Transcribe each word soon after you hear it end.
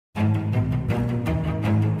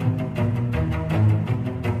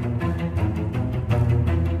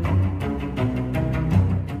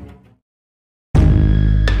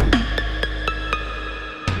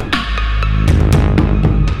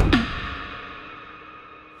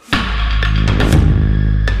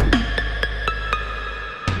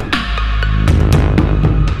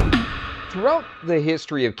Throughout the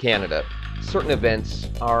history of Canada, certain events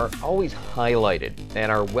are always highlighted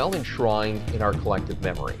and are well enshrined in our collective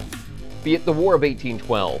memory. Be it the War of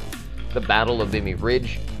 1812, the Battle of Vimy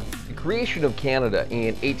Ridge, the creation of Canada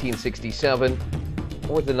in 1867,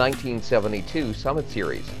 or the 1972 Summit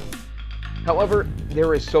Series. However,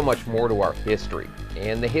 there is so much more to our history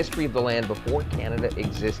and the history of the land before Canada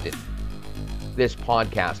existed. This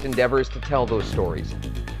podcast endeavors to tell those stories,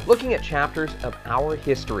 looking at chapters of our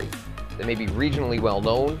history that may be regionally well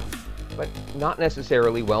known, but not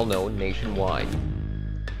necessarily well known nationwide.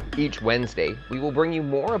 Each Wednesday, we will bring you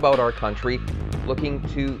more about our country, looking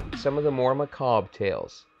to some of the more macabre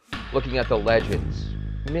tales, looking at the legends,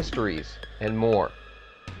 mysteries, and more.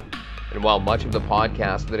 And while much of the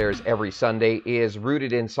podcast that airs every Sunday is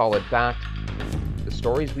rooted in solid fact, the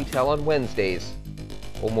stories we tell on Wednesdays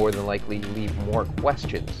will more than likely leave more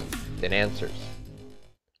questions than answers.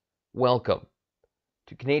 Welcome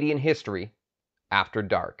to Canadian History After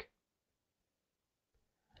Dark.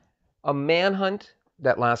 A manhunt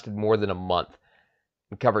that lasted more than a month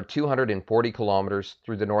and covered 240 kilometers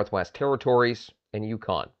through the Northwest Territories and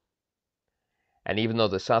Yukon. And even though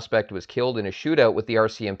the suspect was killed in a shootout with the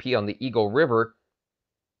RCMP on the Eagle River,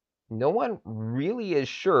 no one really is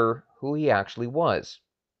sure who he actually was.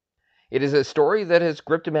 It is a story that has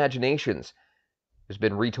gripped imaginations, has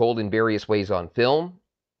been retold in various ways on film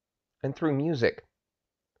and through music.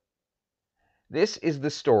 This is the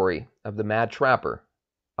story of the Mad Trapper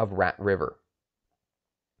of Rat River.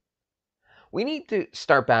 We need to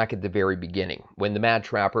start back at the very beginning, when the Mad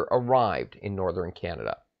Trapper arrived in northern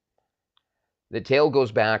Canada. The tale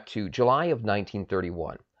goes back to July of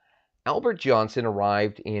 1931. Albert Johnson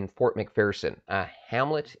arrived in Fort McPherson, a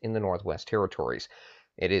hamlet in the Northwest Territories.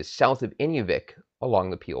 It is south of Inuvik along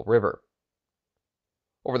the Peel River.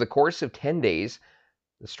 Over the course of 10 days,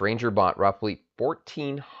 the stranger bought roughly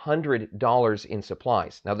 $1,400 in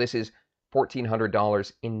supplies. Now this is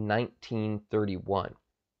 $1,400 in 1931.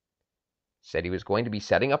 Said he was going to be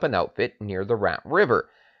setting up an outfit near the Rat River.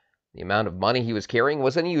 The amount of money he was carrying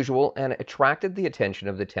was unusual and attracted the attention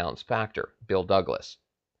of the town's factor, Bill Douglas.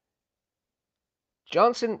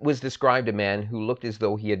 Johnson was described a man who looked as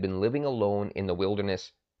though he had been living alone in the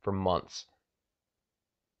wilderness for months.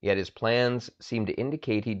 Yet his plans seemed to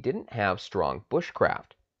indicate he didn't have strong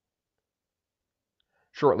bushcraft.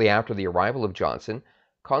 Shortly after the arrival of Johnson,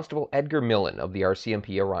 Constable Edgar Millen of the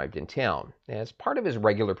RCMP arrived in town as part of his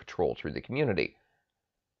regular patrol through the community.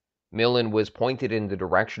 Millen was pointed in the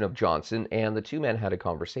direction of Johnson, and the two men had a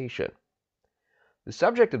conversation. The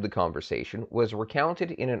subject of the conversation was recounted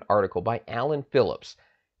in an article by Alan Phillips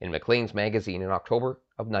in Maclean's magazine in October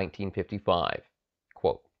of 1955.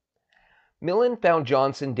 Quote, Millen found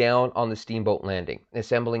Johnson down on the steamboat landing,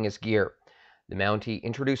 assembling his gear. The Mountie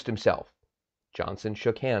introduced himself. Johnson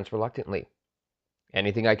shook hands reluctantly.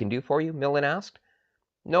 Anything I can do for you? Millen asked.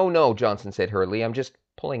 No, Johnson said hurriedly. I'm just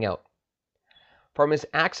pulling out. From his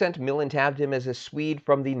accent, Millen tabbed him as a Swede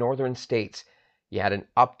from the northern states. He had an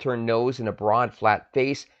upturned nose and a broad, flat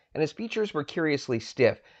face, and his features were curiously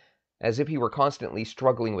stiff, as if he were constantly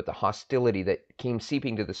struggling with the hostility that came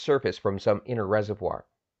seeping to the surface from some inner reservoir.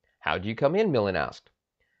 How'd you come in? Millen asked.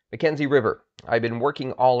 Mackenzie River. I've been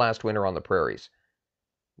working all last winter on the prairies.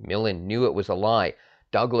 Millen knew it was a lie.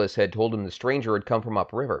 Douglas had told him the stranger had come from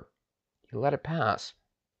upriver. He let it pass.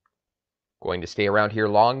 Going to stay around here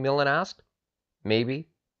long? Millen asked. Maybe.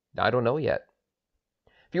 I don't know yet.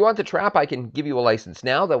 If you want the trap, I can give you a license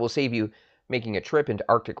now that will save you making a trip into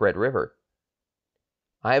Arctic Red River.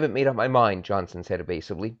 I haven't made up my mind, Johnson said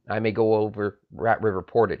evasively. I may go over Rat River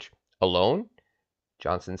Portage. Alone?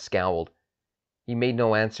 Johnson scowled. He made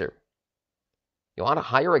no answer. You ought to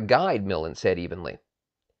hire a guide, Millen said evenly.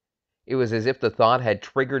 It was as if the thought had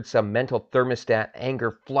triggered some mental thermostat.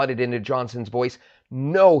 Anger flooded into Johnson's voice.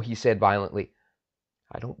 No, he said violently.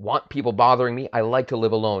 I don't want people bothering me. I like to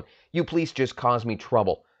live alone. You police just cause me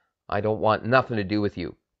trouble. I don't want nothing to do with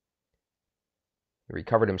you. He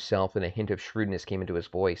recovered himself, and a hint of shrewdness came into his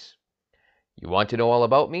voice. You want to know all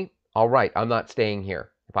about me? All right, I'm not staying here.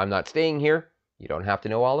 If I'm not staying here, you don't have to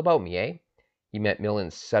know all about me, eh? He met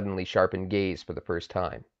Millen's suddenly sharpened gaze for the first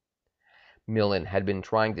time. Millen had been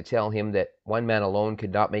trying to tell him that one man alone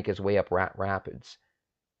could not make his way up Rat Rapids.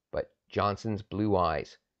 But Johnson's blue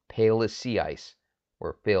eyes, pale as sea ice,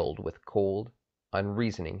 were filled with cold,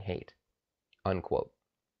 unreasoning hate. Unquote.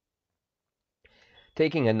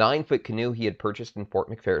 Taking a 9-foot canoe he had purchased in Fort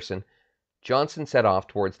McPherson, Johnson set off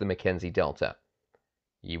towards the Mackenzie Delta.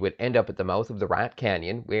 He would end up at the mouth of the Rat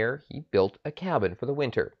Canyon, where he built a cabin for the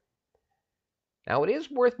winter. Now, it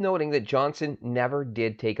is worth noting that Johnson never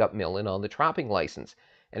did take up Millen on the trapping license,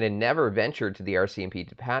 and had never ventured to the RCMP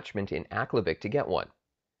detachment in Aklavik to get one.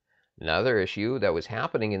 Another issue that was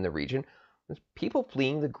happening in the region was people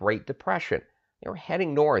fleeing the Great Depression. They were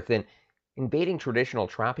heading north and invading traditional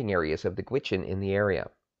trapping areas of the Gwich'in in the area.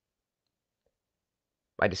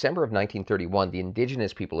 By December of 1931, the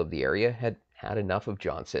indigenous people of the area had had enough of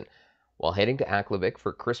Johnson. While heading to Aklavik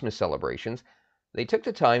for Christmas celebrations, they took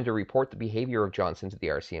the time to report the behavior of Johnson to the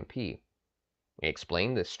RCMP. They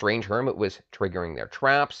explained the strange hermit was triggering their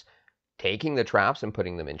traps, taking the traps and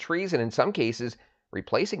putting them in trees, and in some cases,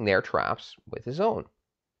 replacing their traps with his own.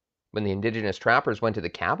 When the indigenous trappers went to the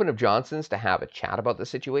cabin of Johnson's to have a chat about the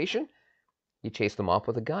situation, he chased them off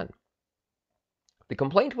with a gun. The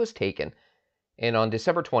complaint was taken, and on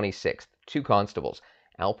December 26th, two constables,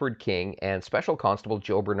 Alfred King and Special Constable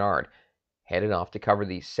Joe Bernard, headed off to cover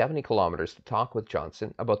the 70 kilometers to talk with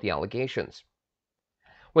Johnson about the allegations.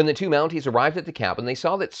 When the two Mounties arrived at the cabin, they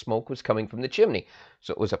saw that smoke was coming from the chimney,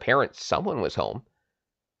 so it was apparent someone was home.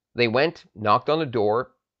 They went, knocked on the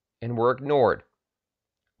door, and were ignored.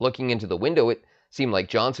 Looking into the window, it seemed like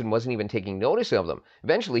Johnson wasn't even taking notice of them.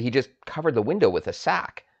 Eventually, he just covered the window with a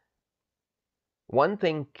sack. One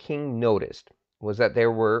thing King noticed was that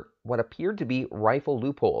there were what appeared to be rifle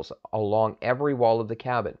loopholes along every wall of the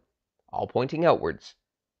cabin, all pointing outwards,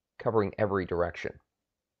 covering every direction.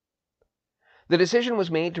 The decision was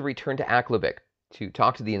made to return to Aklavik to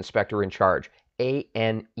talk to the inspector in charge,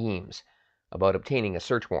 A.N. Eames, about obtaining a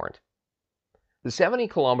search warrant. The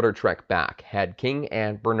 70-kilometer trek back had King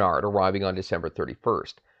and Bernard arriving on December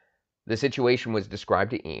 31st. The situation was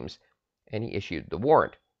described to Eames, and he issued the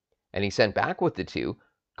warrant. And he sent back with the two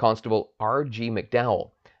Constable R.G.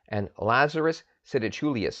 McDowell and Lazarus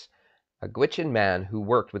Sidichulius, a Gwich'in man who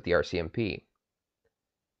worked with the RCMP.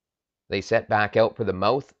 They set back out for the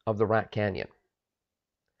mouth of the Rat Canyon.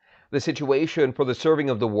 The situation for the serving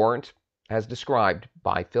of the warrant, as described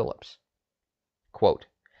by Phillips. Quote,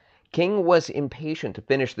 King was impatient to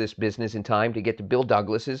finish this business in time to get to Bill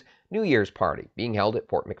Douglas's New Year's party being held at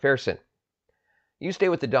Fort McPherson. You stay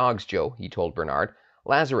with the dogs, Joe, he told Bernard.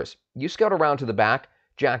 Lazarus, you scout around to the back.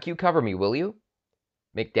 Jack, you cover me, will you?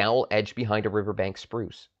 McDowell edged behind a riverbank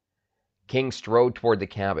spruce. King strode toward the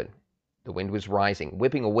cabin. The wind was rising,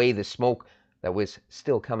 whipping away the smoke that was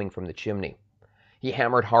still coming from the chimney. He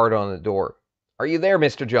hammered hard on the door. Are you there,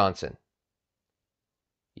 Mr. Johnson?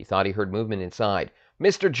 He thought he heard movement inside.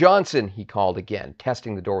 Mr. Johnson, he called again,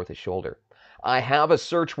 testing the door with his shoulder. I have a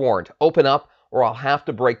search warrant. Open up, or I'll have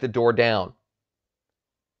to break the door down.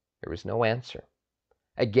 There was no answer.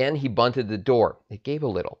 Again, he bunted the door. It gave a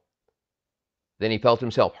little. Then he felt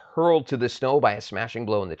himself hurled to the snow by a smashing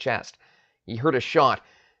blow in the chest. He heard a shot.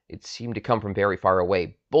 It seemed to come from very far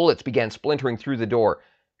away. Bullets began splintering through the door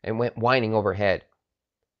and went whining overhead.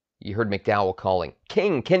 He heard McDowell calling,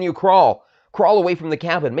 King, can you crawl? Crawl away from the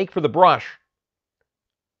cabin. Make for the brush.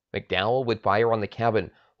 McDowell would fire on the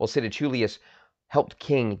cabin while Sidichulius helped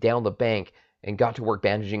King down the bank and got to work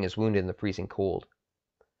bandaging his wound in the freezing cold.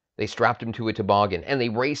 They strapped him to a toboggan, and they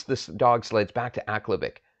raced the dog sleds back to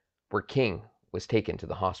Aklavik, where King was taken to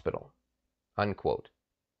the hospital. Unquote.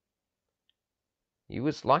 He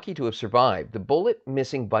was lucky to have survived, the bullet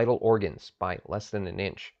missing vital organs by less than an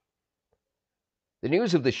inch. The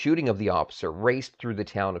news of the shooting of the officer raced through the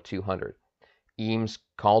town of 200. Eames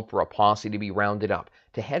called for a posse to be rounded up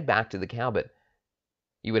to head back to the cabin.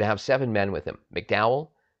 He would have 7 men with him, McDowell,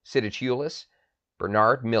 Sidichulius,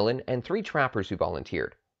 Bernard Millen, and 3 trappers who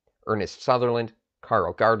volunteered, Ernest Sutherland,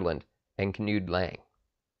 Carl Gardland, and Knud Lang.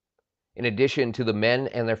 In addition to the men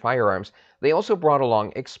and their firearms, they also brought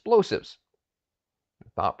along explosives. The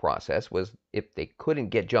thought process was if they couldn't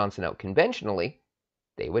get Johnson out conventionally,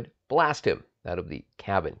 they would blast him out of the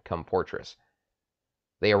cabin come fortress.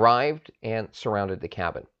 They arrived and surrounded the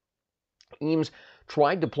cabin. Eames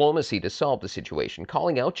tried diplomacy to solve the situation,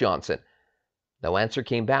 calling out Johnson. No answer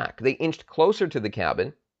came back. They inched closer to the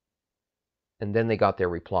cabin, and then they got their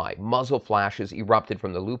reply. Muzzle flashes erupted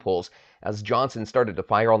from the loopholes as Johnson started to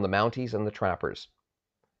fire on the Mounties and the trappers.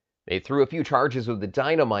 They threw a few charges of the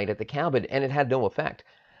dynamite at the cabin, and it had no effect.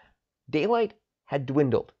 Daylight had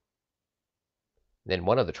dwindled. Then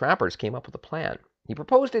one of the trappers came up with a plan. He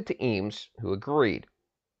proposed it to Eames, who agreed.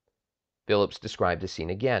 Phillips described the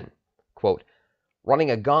scene again. Quote,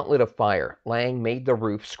 running a gauntlet of fire, Lang made the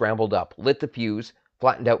roof, scrambled up, lit the fuse,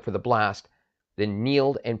 flattened out for the blast, then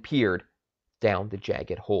kneeled and peered down the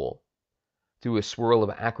jagged hole. Through a swirl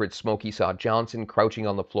of acrid smoke, he saw Johnson crouching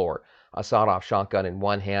on the floor, a sawed-off shotgun in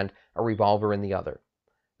one hand, a revolver in the other.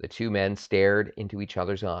 The 2 men stared into each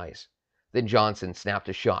other's eyes. Then Johnson snapped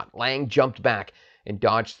a shot. Lang jumped back and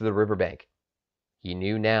dodged to the riverbank. He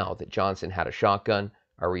knew now that Johnson had a shotgun,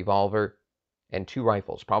 a revolver, and 2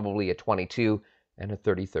 rifles, probably a .22 and a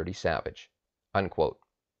 .30-30 Savage." Unquote.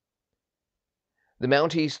 The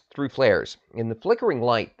Mounties threw flares. In the flickering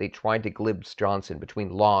light, they tried to glimpse Johnson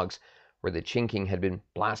between logs where the chinking had been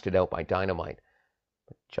blasted out by dynamite.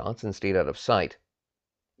 But Johnson stayed out of sight.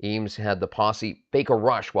 Eames had the posse fake a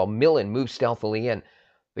rush while Millen moved stealthily in.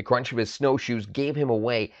 The crunch of his snowshoes gave him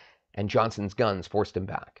away, and Johnson's guns forced him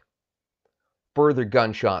back. Further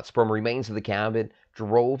gunshots from remains of the cabin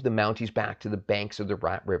drove the Mounties back to the banks of the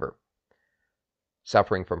Rat River.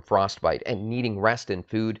 Suffering from frostbite and needing rest and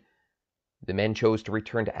food, the men chose to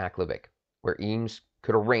return to Aklavik, where Eames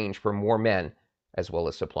could arrange for more men as well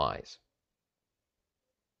as supplies.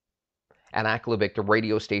 At Aklavik, the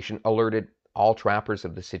radio station alerted all trappers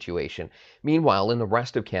of the situation. Meanwhile, in the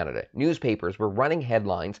rest of Canada, newspapers were running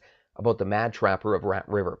headlines about the mad trapper of Rat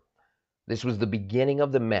River. This was the beginning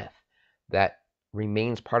of the myth that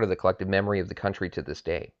remains part of the collective memory of the country to this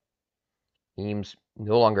day. Eames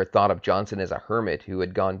no longer thought of Johnson as a hermit who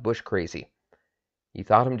had gone bush crazy. He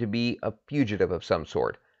thought him to be a fugitive of some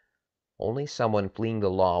sort. Only someone fleeing the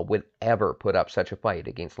law would ever put up such a fight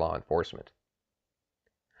against law enforcement.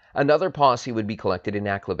 Another posse would be collected in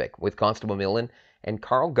Aklavik, with Constable Millen and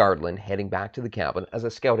Carl Gardland heading back to the cabin as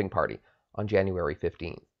a scouting party on January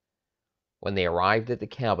 15th. When they arrived at the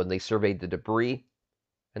cabin, they surveyed the debris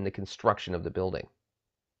and the construction of the building.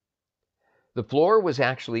 The floor was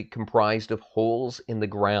actually comprised of holes in the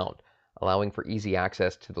ground, allowing for easy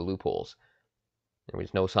access to the loopholes. There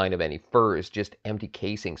was no sign of any furs, just empty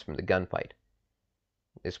casings from the gunfight.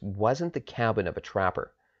 This wasn't the cabin of a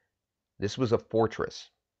trapper. This was a fortress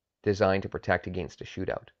designed to protect against a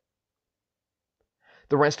shootout.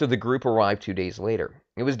 The rest of the group arrived 2 days later.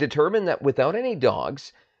 It was determined that without any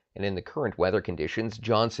dogs, and in the current weather conditions,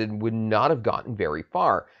 Johnson would not have gotten very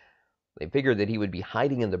far. They figured that he would be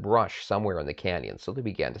hiding in the brush somewhere in the canyon, so they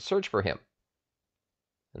began to search for him.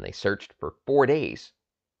 And they searched for 4 days.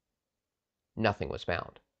 Nothing was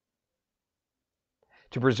found.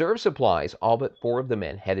 To preserve supplies, all but 4 of the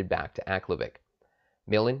men headed back to Aklavik.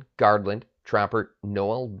 Millen, Gardland, trapper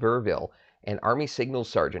Noel Verville, and Army Signal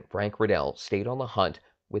Sergeant Frank Riddell stayed on the hunt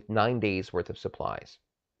with 9 days' worth of supplies.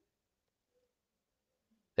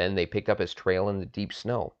 Then they picked up his trail in the deep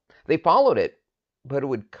snow. They followed it, but it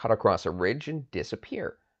would cut across a ridge and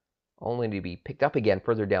disappear, only to be picked up again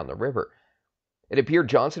further down the river. It appeared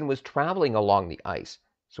Johnson was traveling along the ice,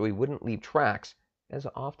 so he wouldn't leave tracks as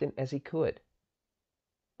often as he could.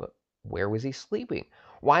 But where was he sleeping?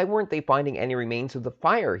 Why weren't they finding any remains of the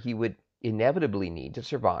fire he would inevitably need to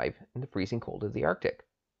survive in the freezing cold of the Arctic?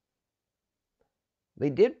 They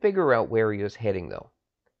did figure out where he was heading, though.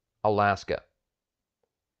 Alaska.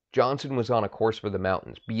 Johnson was on a course for the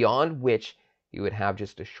mountains, beyond which he would have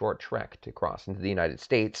just a short trek to cross into the United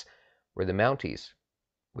States, where the Mounties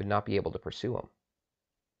would not be able to pursue him.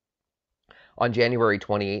 On January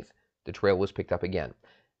 28th, the trail was picked up again,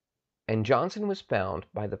 and Johnson was found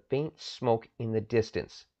by the faint smoke in the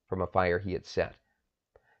distance from a fire he had set.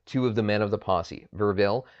 2 of the men of the posse,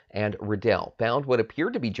 Verville and Riddell, found what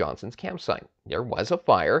appeared to be Johnson's campsite. There was a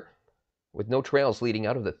fire, with no trails leading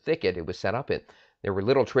out of the thicket it was set up in. There were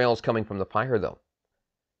little trails coming from the fire, though.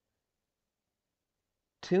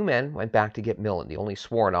 2 men went back to get Millen, the only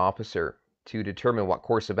sworn officer, to determine what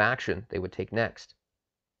course of action they would take next.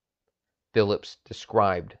 Phillips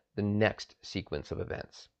described the next sequence of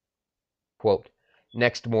events. Quote,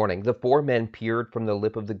 "Next morning, the 4 men peered from the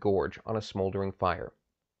lip of the gorge on a smoldering fire.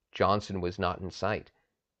 Johnson was not in sight.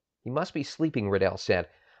 He must be sleeping," Riddell said.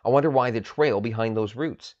 "I wonder why the trail behind those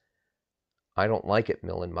roots." "I don't like it,"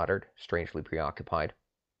 Millen muttered, strangely preoccupied.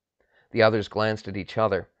 The others glanced at each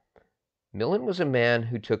other. Millen was a man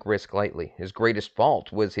who took risk lightly. His greatest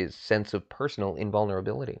fault was his sense of personal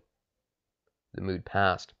invulnerability. The mood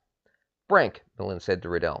passed. "Frank," Millen said to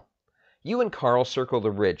Riddell, "you and Carl circle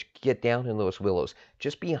the ridge. Get down in those willows,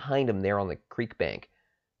 just behind him there on the creek bank.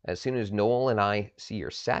 As soon as Noel and I see you're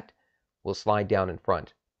set, we'll slide down in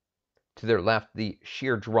front." To their left, the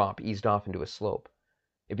sheer drop eased off into a slope.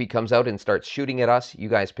 "If he comes out and starts shooting at us, you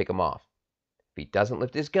guys pick him off. If he doesn't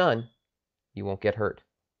lift his gun, you won't get hurt."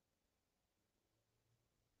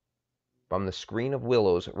 From the screen of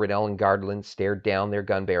willows, Riddell and Gardland stared down their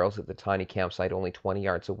gun barrels at the tiny campsite only 20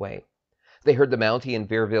 yards away. They heard the Mountie and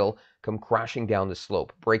Verville come crashing down the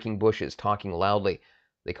slope, breaking bushes, talking loudly.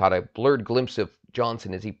 They caught a blurred glimpse of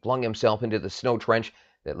Johnson as he flung himself into the snow trench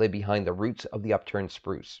that lay behind the roots of the upturned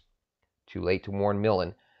spruce. Too late to warn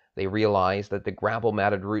Millen, they realized that the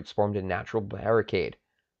gravel-matted roots formed a natural barricade.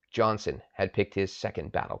 Johnson had picked his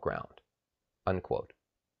second battleground. Unquote.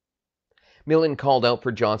 Millen called out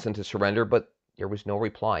for Johnson to surrender, but there was no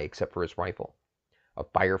reply except for his rifle. A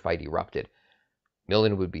firefight erupted.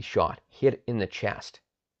 Millen would be shot, hit in the chest.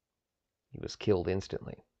 He was killed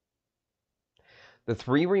instantly. The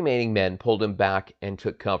 3 remaining men pulled him back and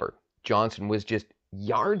took cover. Johnson was just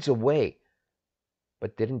yards away,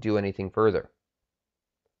 but didn't do anything further.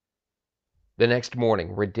 The next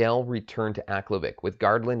morning, Riddell returned to Aklavik, with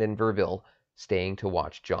Gardland and Verville staying to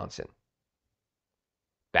watch Johnson.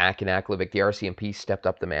 Back in Aklavik, the RCMP stepped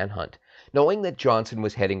up the manhunt. Knowing that Johnson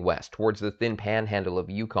was heading west towards the thin panhandle of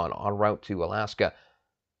Yukon en route to Alaska,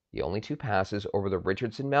 the only 2 passes over the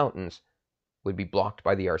Richardson Mountains would be blocked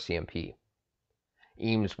by the RCMP.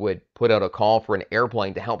 Eames would put out a call for an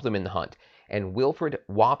airplane to help them in the hunt, and Wilfred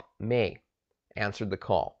 "Wop" May answered the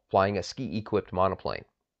call, flying a ski-equipped monoplane.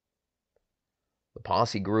 The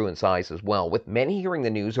posse grew in size as well, with many hearing the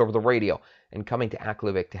news over the radio and coming to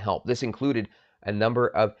Aklavik to help. This included a number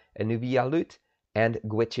of Inuvialut and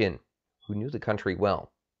Gwich'in, who knew the country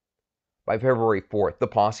well. By February 4th, the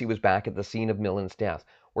posse was back at the scene of Millen's death,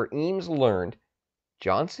 where Eames learned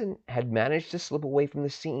Johnson had managed to slip away from the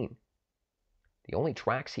scene. The only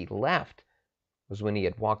tracks he left was when he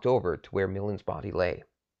had walked over to where Millen's body lay.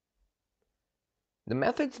 The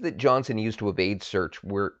methods that Johnson used to evade search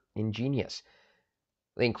were ingenious.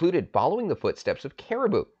 They included following the footsteps of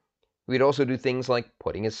caribou. He'd also do things like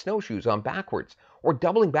putting his snowshoes on backwards or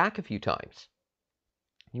doubling back a few times.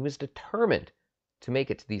 He was determined to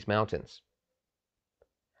make it to these mountains.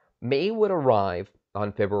 May would arrive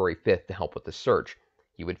on February 5th to help with the search.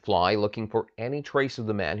 He would fly looking for any trace of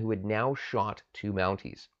the man who had now shot 2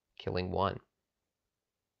 Mounties, killing 1.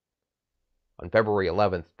 On February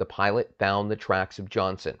 11th, the pilot found the tracks of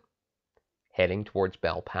Johnson, heading towards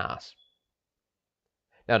Bell Pass.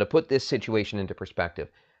 Now, to put this situation into perspective,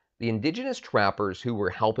 the indigenous trappers who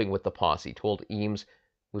were helping with the posse told Eames it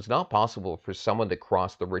was not possible for someone to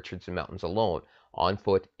cross the Richardson Mountains alone, on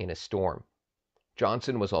foot in a storm.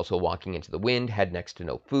 Johnson was also walking into the wind, had next to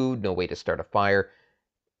no food, no way to start a fire,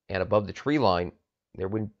 and above the tree line, there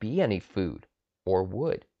wouldn't be any food or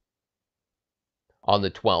wood. On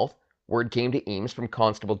the 12th, word came to Eames from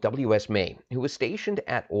Constable W.S. May, who was stationed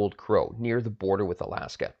at Old Crow, near the border with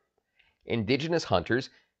Alaska. Indigenous hunters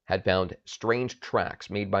had found strange tracks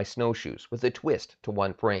made by snowshoes with a twist to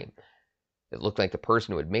one frame. It looked like the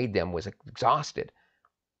person who had made them was exhausted,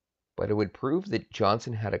 but it would prove that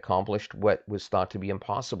Johnson had accomplished what was thought to be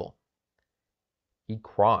impossible. He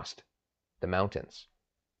crossed the mountains.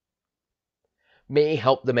 May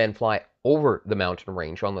helped the men fly over the mountain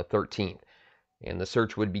range on the 13th, and the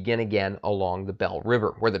search would begin again along the Bell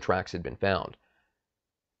River, where the tracks had been found.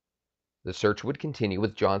 The search would continue,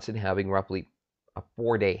 with Johnson having roughly a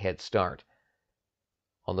 4-day head start.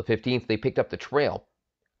 On the 15th, they picked up the trail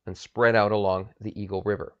and spread out along the Eagle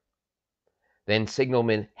River. Then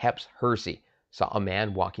signalman Heps Hersey saw a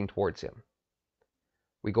man walking towards him.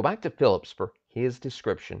 We go back to Phillips for his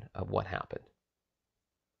description of what happened.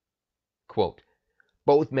 Quote,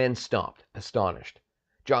 "Both men stopped, astonished.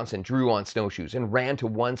 Johnson drew on snowshoes and ran to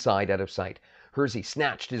one side out of sight. Hersey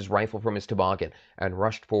snatched his rifle from his toboggan and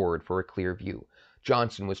rushed forward for a clear view.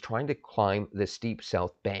 Johnson was trying to climb the steep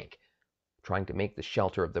south bank, trying to make the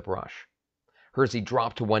shelter of the brush. Hersey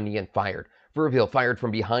dropped to one knee and fired. Verville fired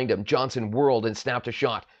from behind him. Johnson whirled and snapped a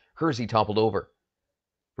shot. Hersey toppled over.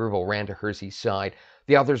 Verville ran to Hersey's side.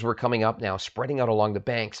 The others were coming up now, spreading out along the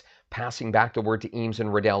banks, passing back the word to Eames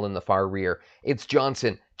and Riddell in the far rear. It's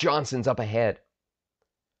Johnson. Johnson's up ahead."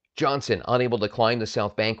 Johnson, unable to climb the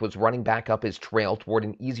south bank, was running back up his trail toward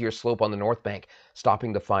an easier slope on the north bank,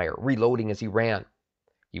 stopping the fire, reloading as he ran.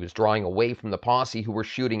 He was drawing away from the posse, who were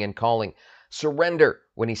shooting and calling, "Surrender,"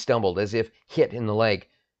 when he stumbled, as if hit in the leg.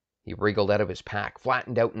 He wriggled out of his pack,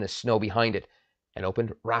 flattened out in the snow behind it, and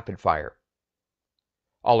opened rapid fire.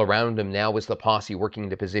 All around him now was the posse working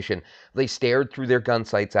into position. They stared through their gun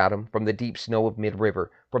sights at him from the deep snow of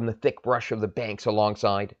mid-river, from the thick brush of the banks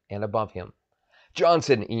alongside and above him.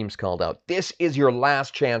 "Johnson," Eames called out, "this is your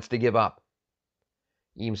last chance to give up."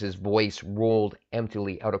 Eames's voice rolled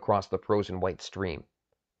emptily out across the frozen white stream.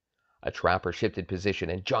 A trapper shifted position,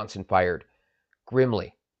 and Johnson fired.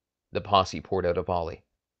 Grimly, the posse poured out a volley.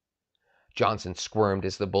 Johnson squirmed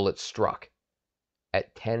as the bullet struck.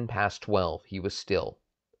 At 12:10, he was still,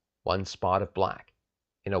 one spot of black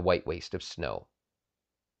in a white waste of snow.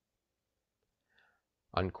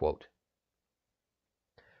 Unquote.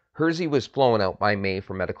 Hersey was flown out by May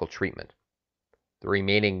for medical treatment. The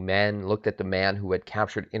remaining men looked at the man who had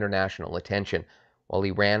captured international attention while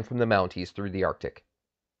he ran from the Mounties through the Arctic.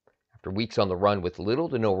 After weeks on the run with little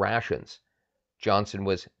to no rations, Johnson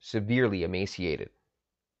was severely emaciated.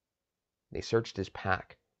 They searched his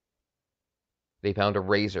pack. They found a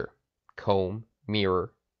razor, comb,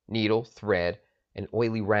 mirror, needle, thread, an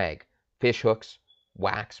oily rag, fish hooks,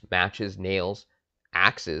 wax, matches, nails,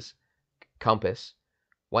 axes, compass,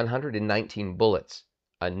 119 bullets,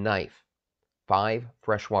 a knife, 5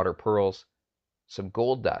 freshwater pearls, some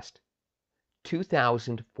gold dust,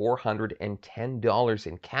 $2,410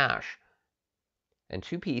 in cash, and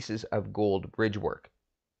 2 pieces of gold bridgework,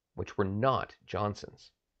 which were not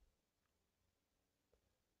Johnson's.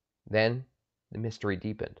 Then the mystery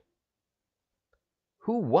deepened.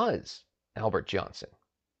 Who was Albert Johnson?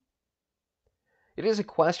 It is a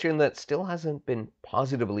question that still hasn't been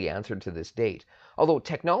positively answered to this date, although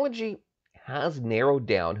technology has narrowed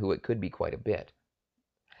down who it could be quite a bit.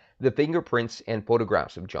 The fingerprints and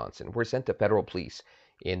photographs of Johnson were sent to federal police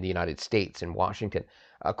in the United States and Washington,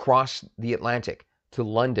 across the Atlantic to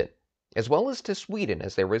London, as well as to Sweden,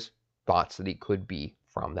 as there was thoughts that he could be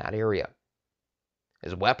from that area.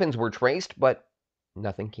 His weapons were traced, but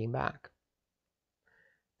nothing came back.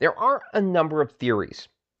 There are a number of theories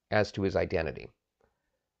as to his identity.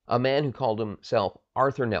 A man who called himself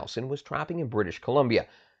Arthur Nelson was trapping in British Columbia,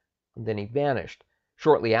 and then he vanished.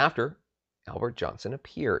 Shortly after, Albert Johnson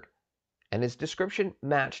appeared, and his description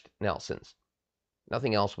matched Nelson's.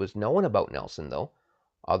 Nothing else was known about Nelson, though,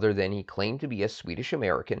 other than he claimed to be a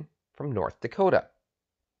Swedish-American from North Dakota.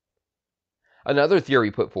 Another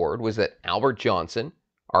theory put forward was that Albert Johnson,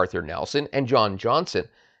 Arthur Nelson, and John Johnson,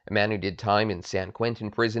 a man who did time in San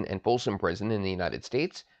Quentin Prison and Folsom Prison in the United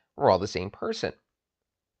States, were all the same person.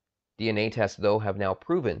 DNA tests, though, have now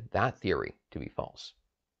proven that theory to be false.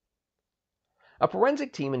 A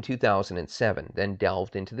forensic team in 2007 then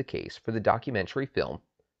delved into the case for the documentary film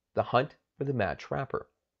The Hunt for the Mad Trapper.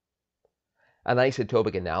 An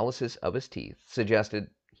isotopic analysis of his teeth suggested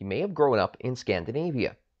he may have grown up in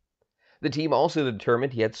Scandinavia. The team also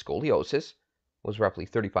determined he had scoliosis, was roughly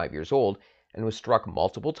 35 years old, and was struck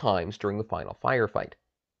multiple times during the final firefight.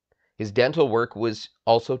 His dental work was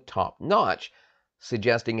also top-notch,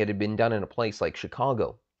 suggesting it had been done in a place like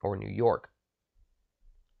Chicago or New York.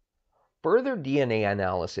 Further DNA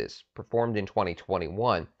analysis performed in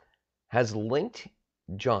 2021 has linked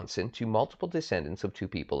Johnson to multiple descendants of 2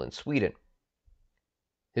 people in Sweden.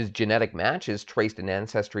 His genetic matches traced an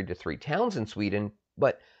ancestry to 3 towns in Sweden,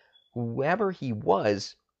 but whoever he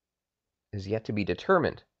was is yet to be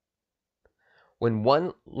determined. When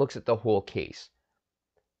one looks at the whole case,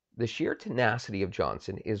 the sheer tenacity of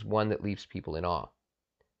Johnson is one that leaves people in awe.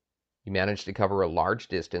 He managed to cover a large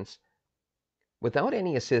distance without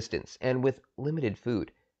any assistance and with limited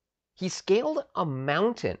food. He scaled a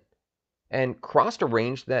mountain and crossed a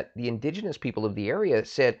range that the indigenous people of the area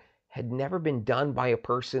said had never been done by a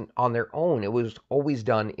person on their own. It was always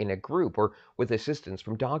done in a group or with assistance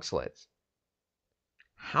from dog sleds.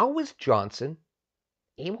 How was Johnson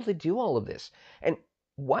able to do all of this? And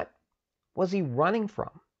what was he running from?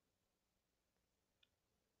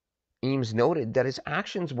 Eames noted that his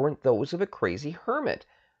actions weren't those of a crazy hermit.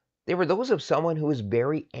 They were those of someone who was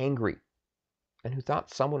very angry and who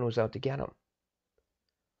thought someone was out to get him.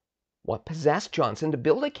 What possessed Johnson to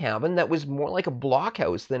build a cabin that was more like a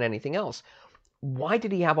blockhouse than anything else? Why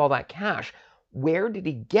did he have all that cash? Where did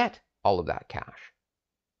he get all of that cash?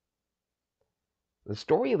 The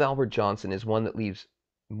story of Albert Johnson is one that leaves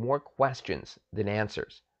more questions than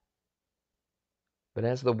answers. But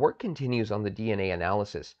as the work continues on the DNA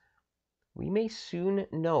analysis, we may soon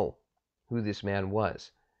know who this man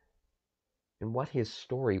was and what his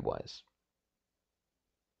story was.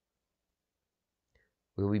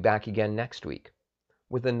 We'll be back again next week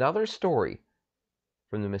with another story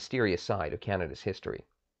from the mysterious side of Canada's history.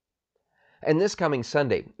 And this coming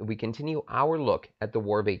Sunday, we continue our look at the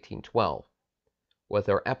War of 1812 with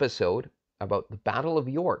our episode about the Battle of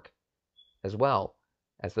York, as well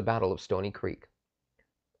as the Battle of Stony Creek.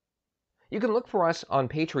 You can look for us on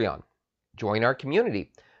Patreon. Join our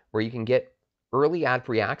community, where you can get early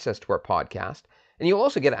ad-free access to our podcast, and you'll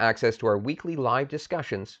also get access to our weekly live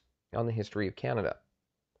discussions on the history of Canada.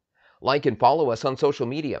 Like and follow us on social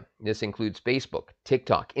media. This includes Facebook,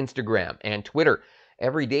 TikTok, Instagram, and Twitter.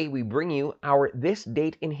 Every day we bring you our This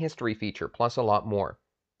Date in History feature, plus a lot more.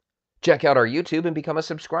 Check out our YouTube and become a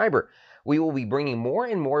subscriber. We will be bringing more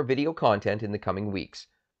and more video content in the coming weeks.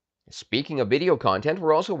 Speaking of video content,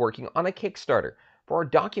 we're also working on a Kickstarter for our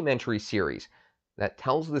documentary series that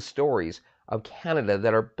tells the stories of Canada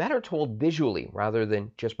that are better told visually rather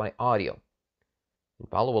than just by audio. And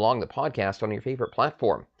follow along the podcast on your favorite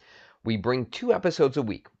platform. We bring 2 episodes a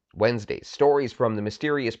week. Wednesdays, stories from the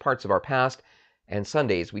mysterious parts of our past, and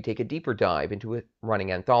Sundays, we take a deeper dive into a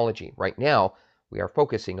running anthology. Right now, we are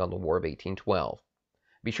focusing on the War of 1812.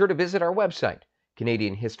 Be sure to visit our website,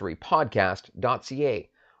 canadianhistorypodcast.ca,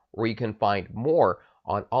 where you can find more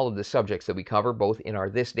on all of the subjects that we cover, both in our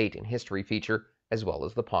This Date in History feature as well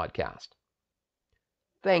as the podcast.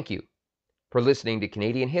 Thank you for listening to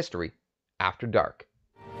Canadian History After Dark.